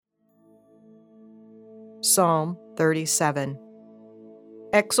Psalm 37.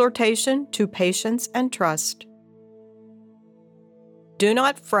 Exhortation to patience and trust. Do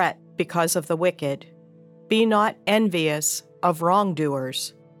not fret because of the wicked. Be not envious of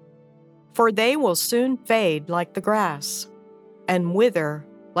wrongdoers, for they will soon fade like the grass and wither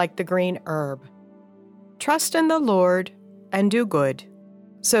like the green herb. Trust in the Lord and do good,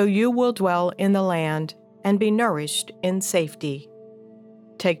 so you will dwell in the land and be nourished in safety.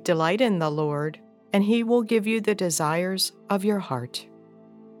 Take delight in the Lord, and He will give you the desires of your heart.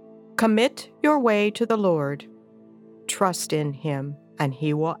 Commit your way to the Lord. Trust in Him, and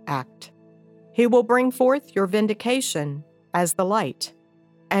He will act. He will bring forth your vindication as the light,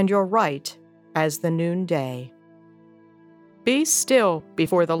 and your right as the noonday. Be still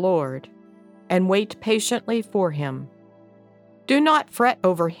before the Lord, and wait patiently for Him. Do not fret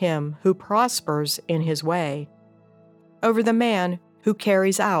over him who prospers in his way, over the man who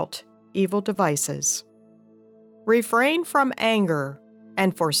carries out evil devices. Refrain from anger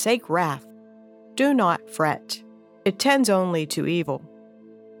and forsake wrath. Do not fret. It tends only to evil.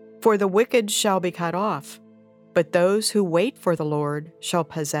 For the wicked shall be cut off, but those who wait for the Lord shall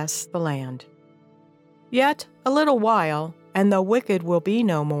possess the land. Yet a little while, and the wicked will be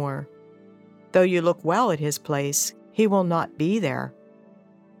no more. Though you look well at his place, he will not be there.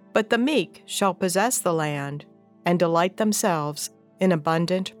 But the meek shall possess the land and delight themselves in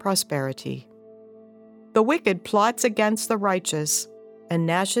abundant prosperity. The wicked plots against the righteous and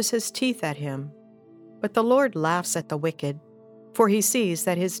gnashes his teeth at him. But the Lord laughs at the wicked, for He sees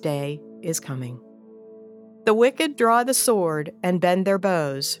that his day is coming. The wicked draw the sword and bend their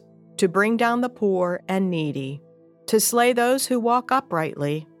bows, to bring down the poor and needy, to slay those who walk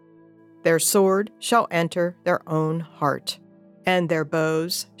uprightly. Their sword shall enter their own heart, and their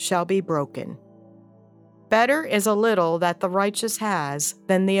bows shall be broken. Better is a little that the righteous has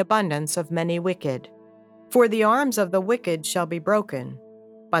than the abundance of many wicked. For the arms of the wicked shall be broken,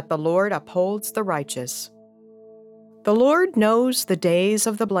 but the Lord upholds the righteous. The Lord knows the days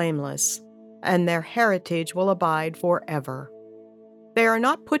of the blameless, and their heritage will abide forever. They are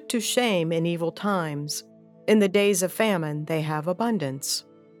not put to shame in evil times. In the days of famine they have abundance.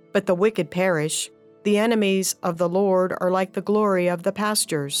 But the wicked perish. The enemies of the Lord are like the glory of the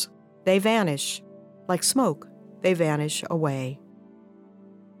pastures. They vanish. Like smoke, they vanish away.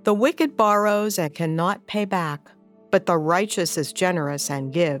 The wicked borrows and cannot pay back, but the righteous is generous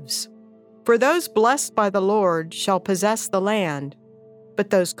and gives. For those blessed by the Lord shall possess the land, but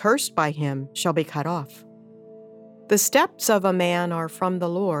those cursed by Him shall be cut off. The steps of a man are from the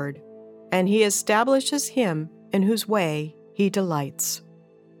Lord, and He establishes him in whose way He delights.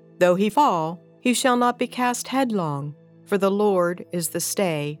 Though he fall, he shall not be cast headlong, for the Lord is the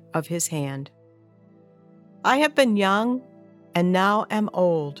stay of his hand. I have been young, and now am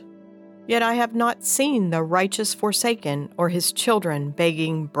old, yet I have not seen the righteous forsaken or his children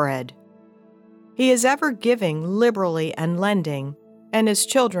begging bread. He is ever giving liberally and lending, and his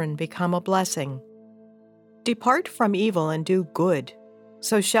children become a blessing. Depart from evil and do good,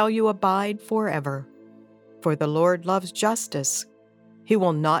 so shall you abide forever. For the Lord loves justice. He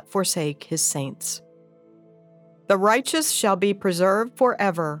will not forsake His saints. The righteous shall be preserved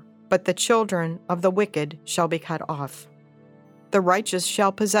forever, but the children of the wicked shall be cut off. The righteous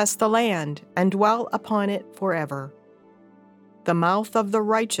shall possess the land and dwell upon it forever. The mouth of the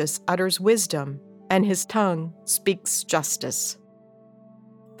righteous utters wisdom, and his tongue speaks justice.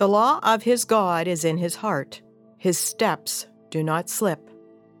 The law of his God is in his heart. His steps do not slip.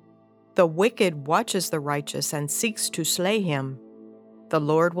 The wicked watches the righteous and seeks to slay him. The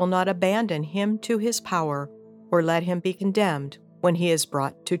Lord will not abandon him to his power, or let him be condemned when he is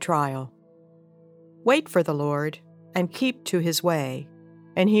brought to trial. Wait for the Lord, and keep to His way,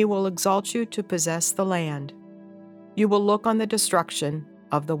 and He will exalt you to possess the land. You will look on the destruction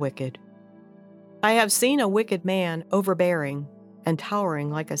of the wicked. I have seen a wicked man overbearing and towering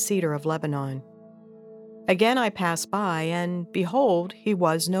like a cedar of Lebanon. Again I passed by, and behold, he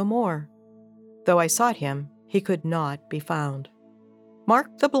was no more. Though I sought him, he could not be found.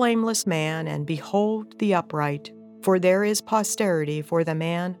 Mark the blameless man, and behold the upright, for there is posterity for the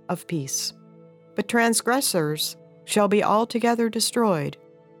man of peace. But transgressors shall be altogether destroyed.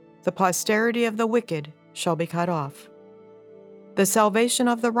 The posterity of the wicked shall be cut off. The salvation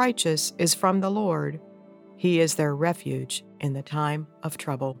of the righteous is from the Lord. He is their refuge in the time of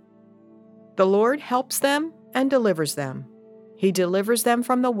trouble. The Lord helps them and delivers them. He delivers them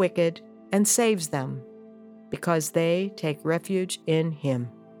from the wicked and saves them, because they take refuge in Him.